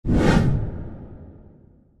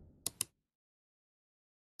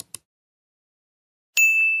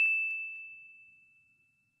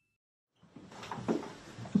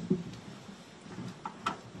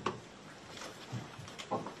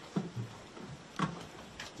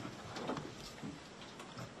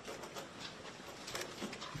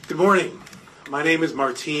Good morning. My name is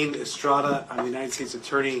Martin Estrada. I'm the United States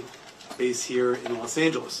Attorney based here in Los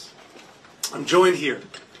Angeles. I'm joined here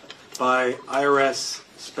by IRS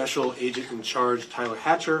Special Agent in Charge Tyler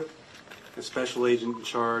Hatcher and Special Agent in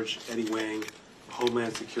Charge Eddie Wang of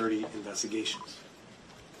Homeland Security Investigations.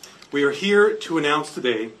 We are here to announce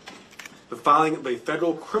today the filing of a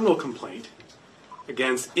federal criminal complaint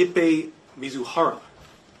against Ippei Mizuhara,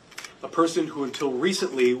 a person who until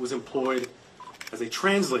recently was employed as a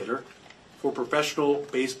translator for professional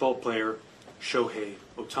baseball player Shohei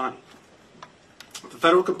Ohtani. The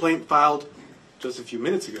federal complaint filed just a few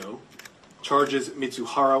minutes ago charges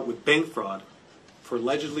Mizuhara with bank fraud for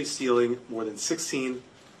allegedly stealing more than $16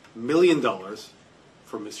 million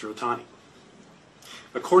from Mr. Ohtani.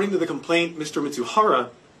 According to the complaint, Mr. Mizuhara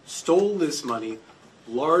stole this money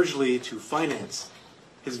largely to finance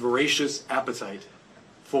his voracious appetite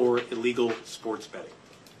for illegal sports betting.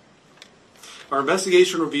 Our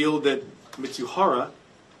investigation revealed that Mizuhara,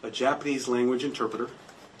 a Japanese language interpreter,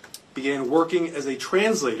 began working as a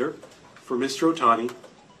translator for Mr. Ohtani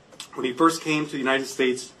when he first came to the United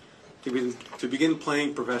States to begin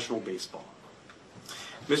playing professional baseball.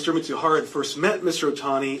 Mr. Mizuhara had first met Mr.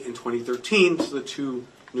 Ohtani in 2013, so the two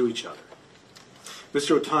knew each other.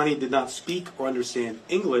 Mr. Ohtani did not speak or understand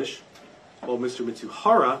English, while Mr.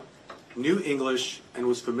 Mizuhara knew English and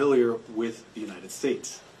was familiar with the United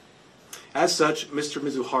States. As such, Mr.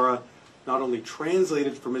 Mizuhara not only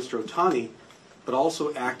translated for Mr. Ohtani, but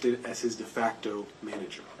also acted as his de facto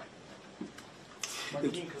manager. Martin,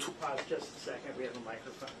 could you pause just a second? We have a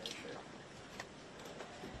microphone issue.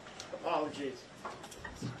 Apologies.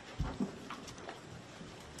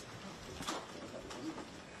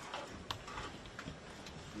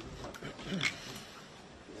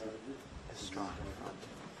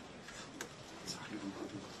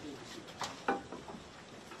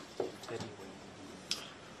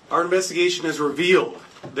 Our investigation has revealed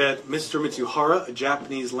that Mr. Mizuhara, a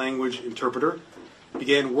Japanese language interpreter,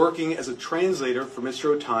 began working as a translator for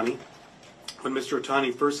Mr. Ohtani when Mr.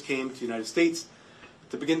 Ohtani first came to the United States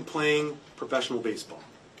to begin playing professional baseball.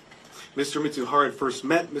 Mr. Mizuhara had first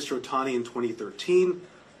met Mr. Ohtani in 2013,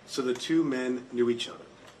 so the two men knew each other.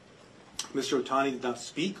 Mr. Ohtani did not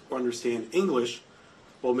speak or understand English,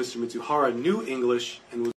 while Mr. Mizuhara knew English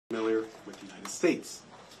and was familiar with the United States.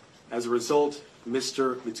 As a result,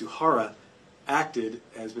 Mr. Mizuhara acted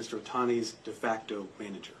as Mr. Ohtani's de facto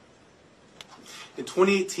manager. In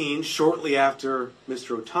 2018, shortly after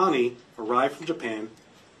Mr. Ohtani arrived from Japan,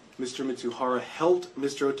 Mr. Mizuhara helped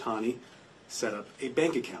Mr. Ohtani set up a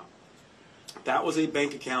bank account. That was a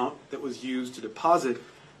bank account that was used to deposit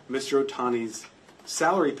Mr. Ohtani's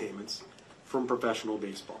salary payments from professional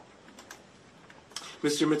baseball.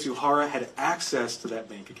 Mr. Mizuhara had access to that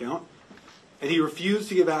bank account, and he refused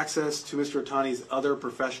to give access to Mr. Ohtani's other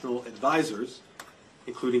professional advisors,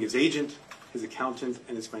 including his agent, his accountant,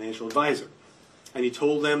 and his financial advisor. And he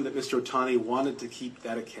told them that Mr. Ohtani wanted to keep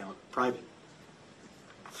that account private.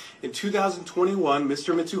 In 2021,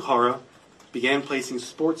 Mr. Mizuhara began placing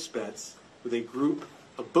sports bets with a group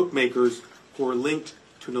of bookmakers who were linked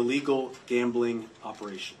to an illegal gambling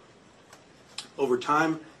operation. Over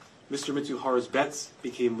time, Mr. Mizuhara's bets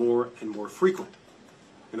became more and more frequent.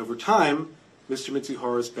 And over time, Mr.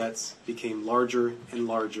 Mizuhara's bets became larger and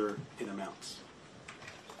larger in amounts.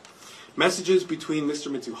 Messages between Mr.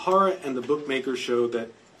 Mizuhara and the bookmaker showed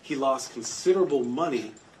that he lost considerable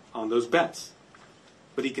money on those bets,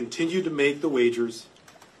 but he continued to make the wagers,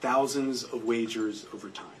 thousands of wagers over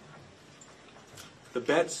time. The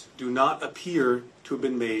bets do not appear to have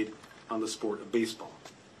been made on the sport of baseball.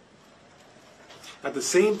 At the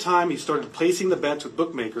same time he started placing the bets with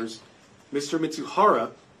bookmakers, Mr.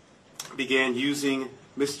 Mizuhara began using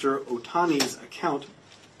Mr. Ohtani's account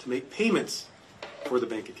to make payments for the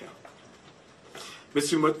bank account.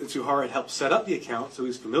 Mr. Mizuhara had helped set up the account, so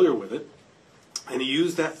he's familiar with it, and he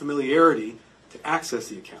used that familiarity to access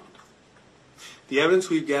the account. The evidence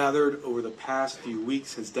we've gathered over the past few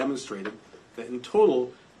weeks has demonstrated that in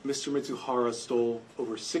total, Mr. Mizuhara stole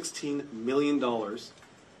over $16 million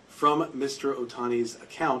from Mr. Ohtani's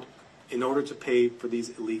account in order to pay for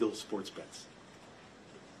these illegal sports bets.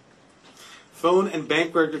 Phone and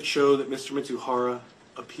bank records show that Mr. Mizuhara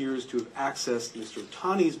appears to have accessed Mr.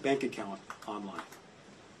 Ohtani's bank account online.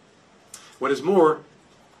 What is more,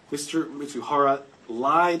 Mr. Mizuhara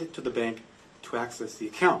lied to the bank to access the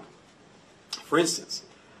account. For instance,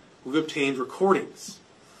 we've obtained recordings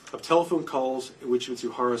of telephone calls in which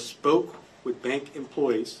Mizuhara spoke with bank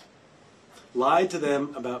employees, lied to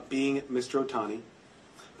them about being Mr. Ohtani,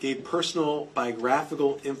 gave personal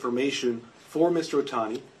biographical information for Mr.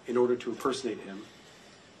 Ohtani in order to impersonate him,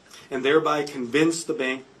 and thereby convinced the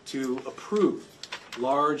bank to approve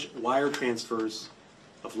large wire transfers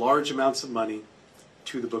of large amounts of money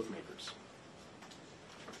to the bookmakers.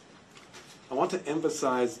 I want to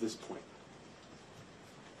emphasize this point.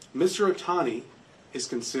 Mr. Ohtani is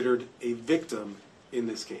considered a victim in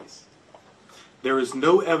this case. There is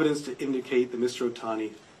no evidence to indicate that Mr.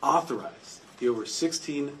 Ohtani authorized the over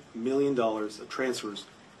 $16 million of transfers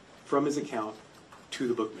from his account to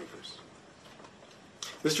the bookmakers.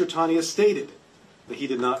 Mr. Ohtani has stated that he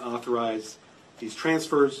did not authorize these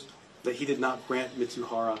transfers, that he did not grant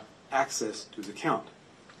Mizuhara access to his account.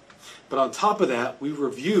 But on top of that, we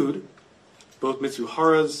reviewed both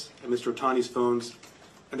Mizuhara's and Mr. Ohtani's phones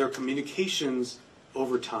and their communications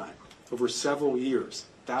over time, over several years.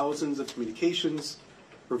 Thousands of communications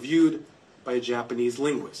reviewed by a Japanese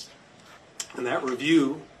linguist. And that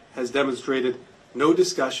review has demonstrated no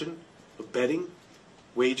discussion of betting,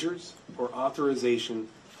 wagers, or authorization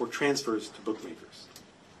for transfers to bookmakers.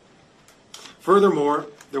 Furthermore,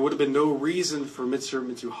 there would have been no reason for Mr.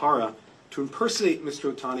 Mizuhara to impersonate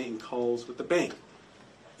Mr. Ohtani in calls with the bank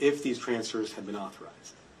if these transfers had been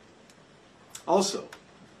authorized. Also,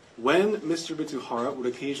 when Mr. Mizuhara would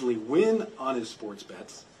occasionally win on his sports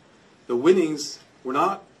bets, the winnings were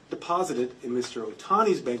not deposited in Mr.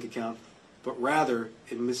 Ohtani's bank account, but rather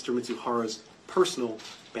in Mr. Mizuhara's personal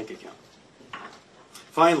bank account.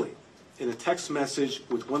 Finally, in a text message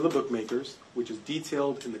with one of the bookmakers, which is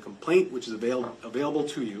detailed in the complaint which is available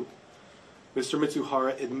to you, Mr.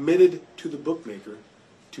 Mizuhara admitted to the bookmaker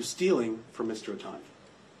to stealing from Mr. Ohtani.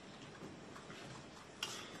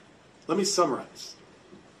 Let me summarize.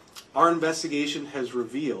 Our investigation has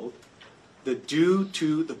revealed that due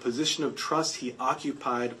to the position of trust he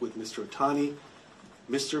occupied with Mr. Ohtani,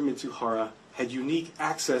 Mr. Mizuhara had unique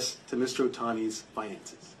access to Mr. Ohtani's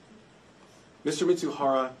finances. Mr.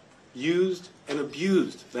 Mizuhara used and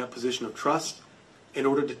abused that position of trust in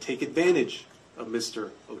order to take advantage of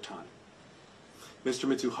Mr. Ohtani. Mr.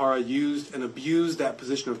 Mizuhara used and abused that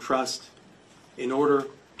position of trust in order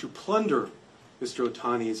to plunder Mr.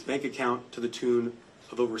 Ohtani's bank account to the tune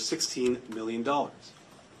of over $16 million.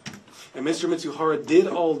 And Mr. Mizuhara did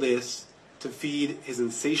all this to feed his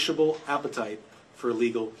insatiable appetite for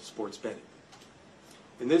illegal sports betting.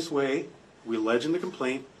 In this way, we allege in the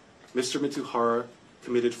complaint, Mr. Mizuhara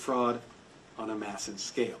committed fraud on a massive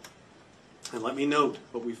scale. And let me note,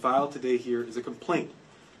 what we filed today here is a complaint.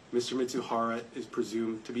 Mr. Mizuhara is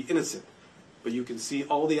presumed to be innocent, but you can see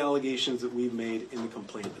all the allegations that we've made in the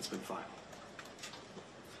complaint that's been filed.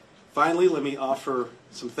 Finally, let me offer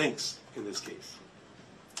some thanks in this case.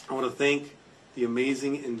 I want to thank the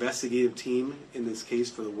amazing investigative team in this case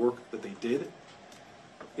for the work that they did.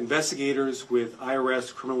 Investigators with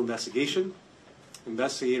IRS Criminal Investigation,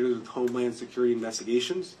 investigators with Homeland Security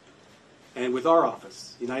Investigations, and with our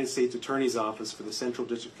office, the United States Attorney's Office for the Central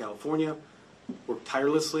District of California, worked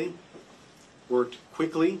tirelessly, worked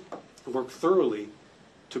quickly, and worked thoroughly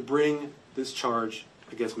to bring this charge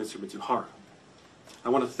against Mr. Mizuhara. I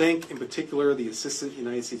want to thank, in particular, the Assistant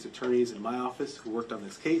United States Attorneys in my office who worked on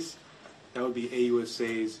this case. That would be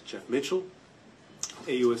AUSA's Jeff Mitchell,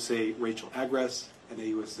 AUSA Rachel Agress, and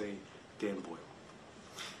AUSA Dan Boyle.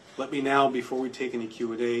 Let me now, before we take any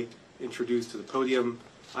Q&A, introduce to the podium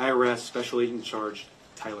IRS Special Agent in Charge,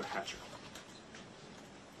 Tyler Hatcher.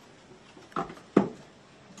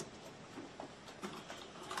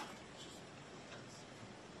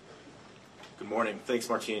 Good morning. Thanks,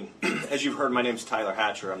 Martin. As you've heard, my name is Tyler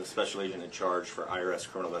Hatcher. I'm the Special Agent in Charge for IRS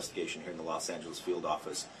Criminal Investigation here in the Los Angeles Field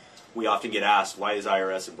Office. We often get asked, why is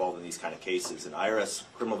IRS involved in these kind of cases? And IRS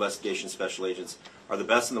Criminal Investigation Special Agents are the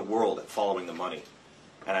best in the world at following the money.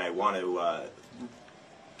 And I want to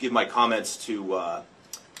give my comments to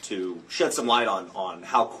shed some light on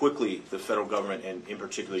how quickly the federal government, and in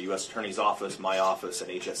particular U.S. Attorney's Office, my office, and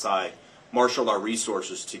HSI, marshaled our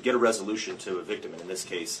resources to get a resolution to a victim, and in this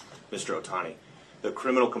case, Mr. Ohtani. The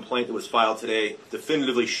criminal complaint that was filed today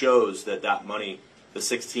definitively shows that that money, the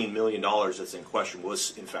 $16 million that's in question,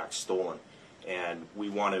 was in fact stolen. And we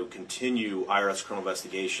want to continue IRS criminal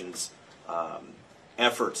investigations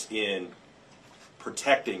efforts in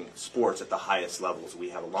protecting sports at the highest levels. We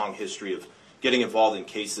have a long history of getting involved in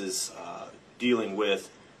cases dealing with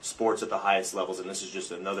sports at the highest levels, and this is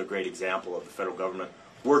just another great example of the federal government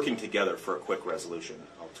working together for a quick resolution.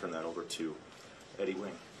 I'll turn that over to Eddie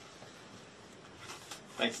Wing.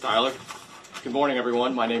 Thanks, Tyler. Good morning,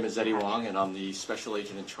 everyone. My name is Eddie Wong, and I'm the Special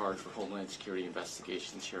Agent in Charge for Homeland Security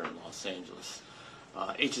Investigations here in Los Angeles.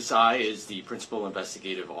 HSI is the principal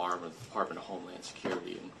investigative arm of the Department of Homeland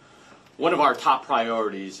Security, and one of our top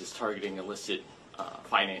priorities is targeting illicit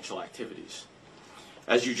financial activities.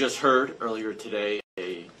 As you just heard earlier today,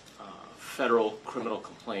 a federal criminal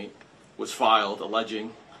complaint was filed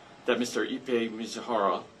alleging that Mr. Ippei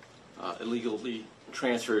Mizuhara illegally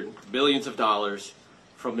transferred billions of dollars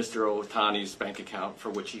from Mr. Ohtani's bank account for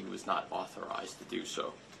which he was not authorized to do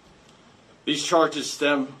so. These charges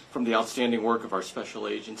stem from the outstanding work of our special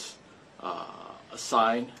agents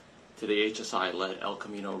assigned to the HSI-led El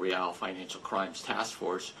Camino Real Financial Crimes Task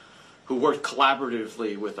Force, who worked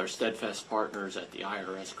collaboratively with our steadfast partners at the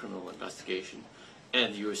IRS Criminal Investigation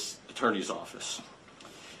and the U.S. Attorney's Office.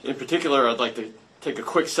 In particular, I'd like to take a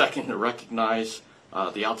quick second to recognize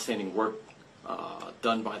the outstanding work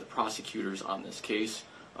done by the prosecutors on this case,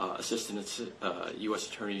 Assistant U.S.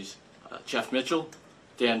 Attorneys Jeff Mitchell,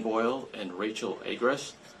 Dan Boyle, and Rachel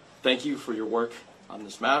Agres. Thank you for your work on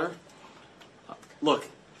this matter. Look,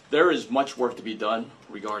 there is much work to be done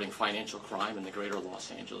regarding financial crime in the greater Los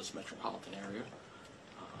Angeles metropolitan area,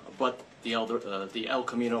 but the El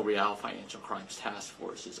Camino Real Financial Crimes Task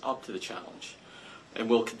Force is up to the challenge, and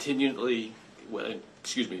will continue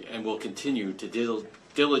to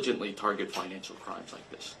diligently target financial crimes like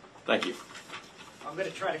this. Thank you. I'm going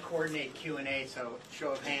to try to coordinate Q&A, so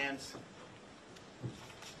show of hands.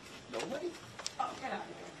 Nobody? Oh, get out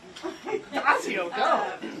of here. Dacio,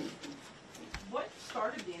 go! What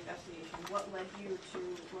started the investigation? What led you to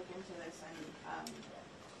look into this and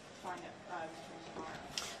find out Mr. Mizuhara?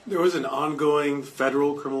 There was an ongoing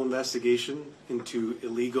federal criminal investigation into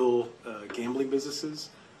illegal gambling businesses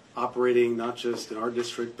operating not just in our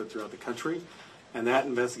district but throughout the country, and that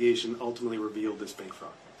investigation ultimately revealed this bank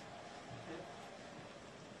fraud.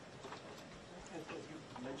 As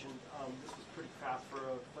you mentioned, this was pretty fast for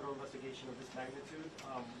a federal investigation of this magnitude.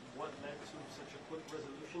 What led to such a quick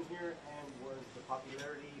resolution here, and was the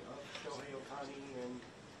popularity of Shohei Ohtani and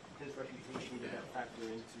his reputation, did that factor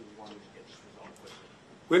into wanting to get this resolved quickly?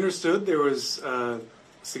 We understood there was a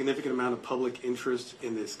significant amount of public interest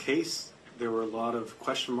in this case. There were a lot of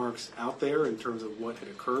question marks out there in terms of what had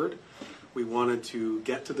occurred. We wanted to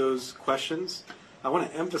get to those questions. I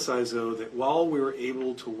want to emphasize, though, that while we were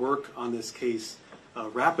able to work on this case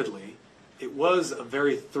rapidly, it was a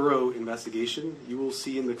very thorough investigation. You will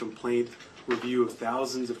see in the complaint review of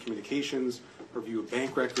thousands of communications, review of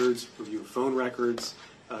bank records, review of phone records,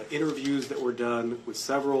 interviews that were done with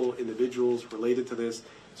several individuals related to this.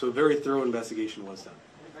 So a very thorough investigation was done.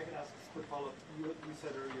 And if I could ask a quick follow-up, you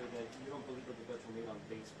said earlier that you don't believe that the bets were made on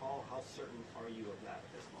baseball. How certain are you of that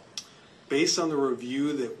at this moment? Based on the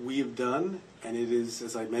review that we have done, and it is,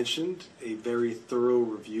 as I mentioned, a very thorough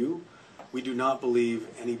review, we do not believe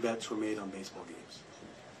any bets were made on baseball games.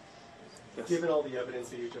 Yes. Given all the evidence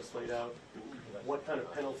that you just laid out, what kind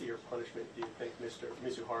of penalty or punishment do you think Mr.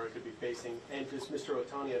 Mizuhara could be facing? And does Mr.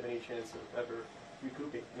 Ohtani have any chance of ever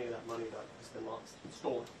recouping any of that money that has been lost,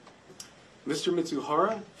 stolen? Mr.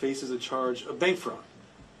 Mizuhara faces a charge of bank fraud.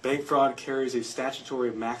 Bank fraud carries a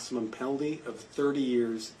statutory maximum penalty of 30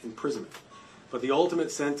 years imprisonment. But the ultimate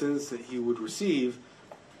sentence that he would receive,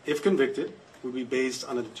 if convicted, would be based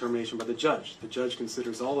on a determination by the judge. The judge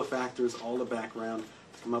considers all the factors, all the background,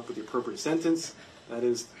 to come up with the appropriate sentence. That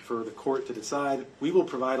is for the court to decide. We will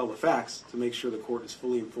provide all the facts to make sure the court is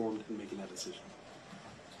fully informed in making that decision.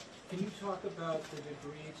 Can you talk about the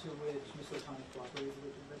degree to which Mr. Ohtani cooperated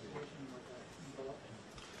with the investigation and what that involved?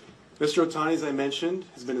 Mr. Ohtani, as I mentioned,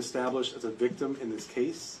 has been established as a victim in this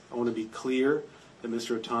case. I want to be clear that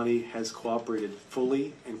Mr. Ohtani has cooperated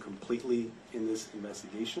fully and completely in this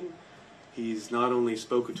investigation. He's not only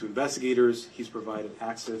spoken to investigators, he's provided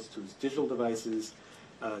access to his digital devices,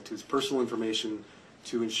 to his personal information,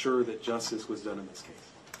 to ensure that justice was done in this case.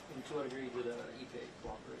 And to what degree did Ippei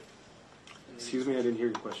cooperate? Excuse me, I didn't hear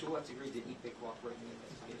your question. To what degree did Ippei cooperate in the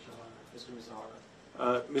investigation, Mr. Mizuhara?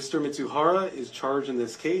 Mr. Mitsuhara is charged in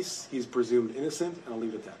this case. He's presumed innocent, and I'll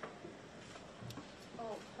leave it at that.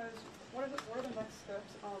 What are the next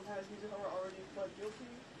steps? Has Mizuhara already pled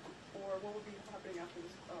guilty, or what will be happening after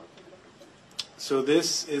this criminal complaint? So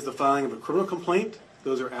this is the filing of a criminal complaint.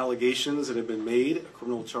 Those are allegations that have been made. A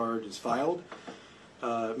criminal charge is filed.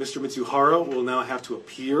 Mr. Mitsuhara will now have to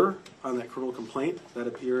appear on that criminal complaint. That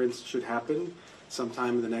appearance should happen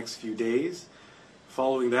sometime in the next few days.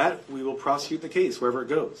 Following that, we will prosecute the case wherever it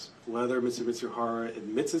goes. Whether Mr. Mitsuhara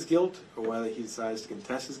admits his guilt or whether he decides to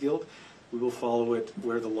contest his guilt, we will follow it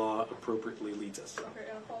where the law appropriately leads us. Okay,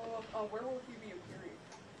 and a follow-up, where will he be appearing?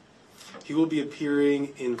 He will be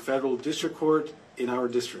appearing in federal district court in our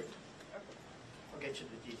district. Okay. I'll get you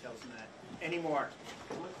the details on that. Any more?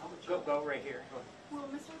 Go right here. Will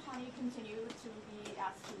Mr. Ohtani continue to be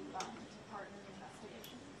asked to partner in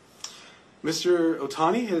investigations? Mr.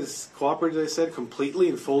 Ohtani has cooperated, as I said, completely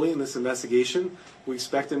and fully in this investigation. We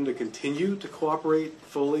expect him to continue to cooperate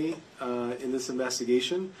fully in this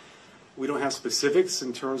investigation. We don't have specifics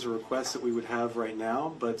in terms of requests that we would have right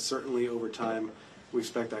now, but certainly over time, we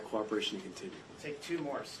expect that cooperation to continue. Take two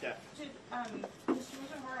more, Steph. Did Mr.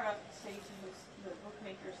 Mizuhara say to the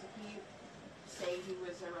bookmakers that he say he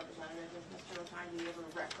was a representative of Mr. Ohtani? Did he ever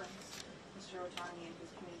reference Mr. Ohtani in his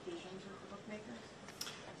communications with the bookmakers?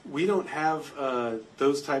 We don't have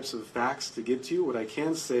those types of facts to give to you. What I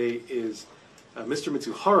can say is Mr.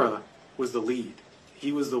 Mizuhara was the lead.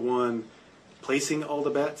 He was the one placing all the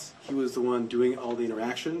bets. He was the one doing all the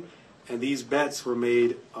interaction. And these bets were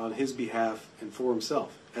made on his behalf and for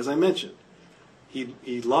himself. As I mentioned,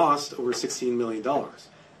 he lost over $16 million.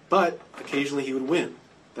 But occasionally he would win.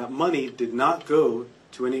 That money did not go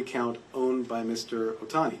to any account owned by Mr.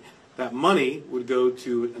 Ohtani. That money would go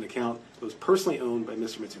to an account that was personally owned by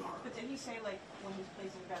Mr. Mizuhara. But did he say, like, when he's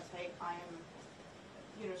placing bets, hey, I am,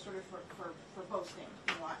 you know, sort of for boasting,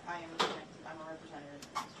 you know, I am connected, I'm a representative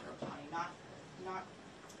of Mr. Ohtani, not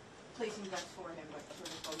placing bets for him, but sort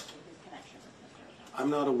of boasting his connection with Mr. Ohtani? I'm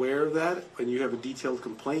not aware of that. When you have a detailed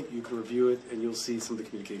complaint, you can review it and you'll see some of the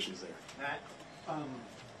communications there. Matt?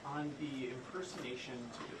 On the impersonation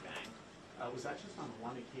to the bank, was that just on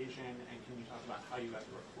one occasion? And can you talk about how you got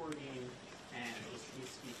the recording? And was he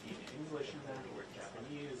speaking English in that or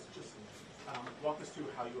Japanese? Just walk us through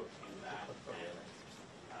how you obtained that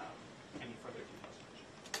and any further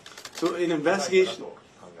details. So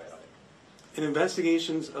in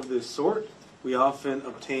investigations of this sort, we often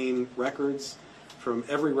obtain records from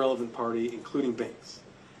every relevant party, including banks.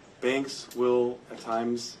 Banks will at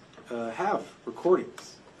times have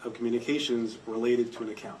recordings of communications related to an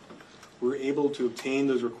account. We're able to obtain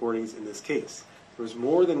those recordings in this case. There's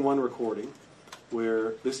more than one recording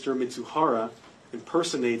where Mr. Mizuhara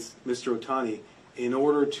impersonates Mr. Ohtani in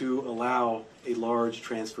order to allow a large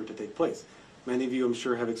transfer to take place. Many of you, I'm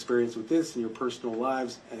sure, have experience with this in your personal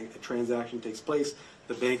lives. A transaction takes place.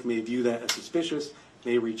 The bank may view that as suspicious,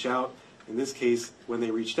 may reach out. In this case, when they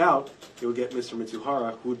reached out, they would get Mr.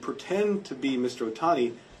 Mizuhara, who would pretend to be Mr.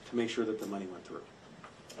 Ohtani, to make sure that the money went through.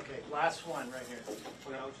 Okay, last one right here.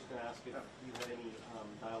 Well, I was just going to ask if you had any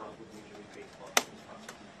dialogue with Major League Baseball.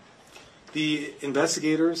 The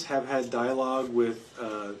investigators have had dialogue with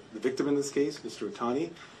the victim in this case, Mr.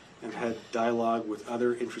 Ohtani, and had dialogue with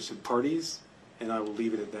other interested parties, and I will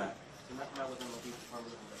leave it at that. And that was in the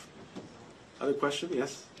Department of Investigation. Other question?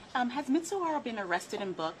 Yes? Has Mizuhara been arrested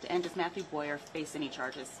and booked, and does Matthew Boyer face any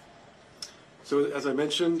charges? So as I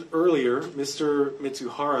mentioned earlier, Mr.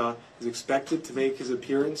 Mizuhara is expected to make his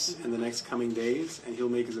appearance in the next coming days, and he'll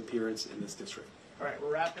make his appearance in this district. All right,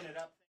 we're wrapping it up.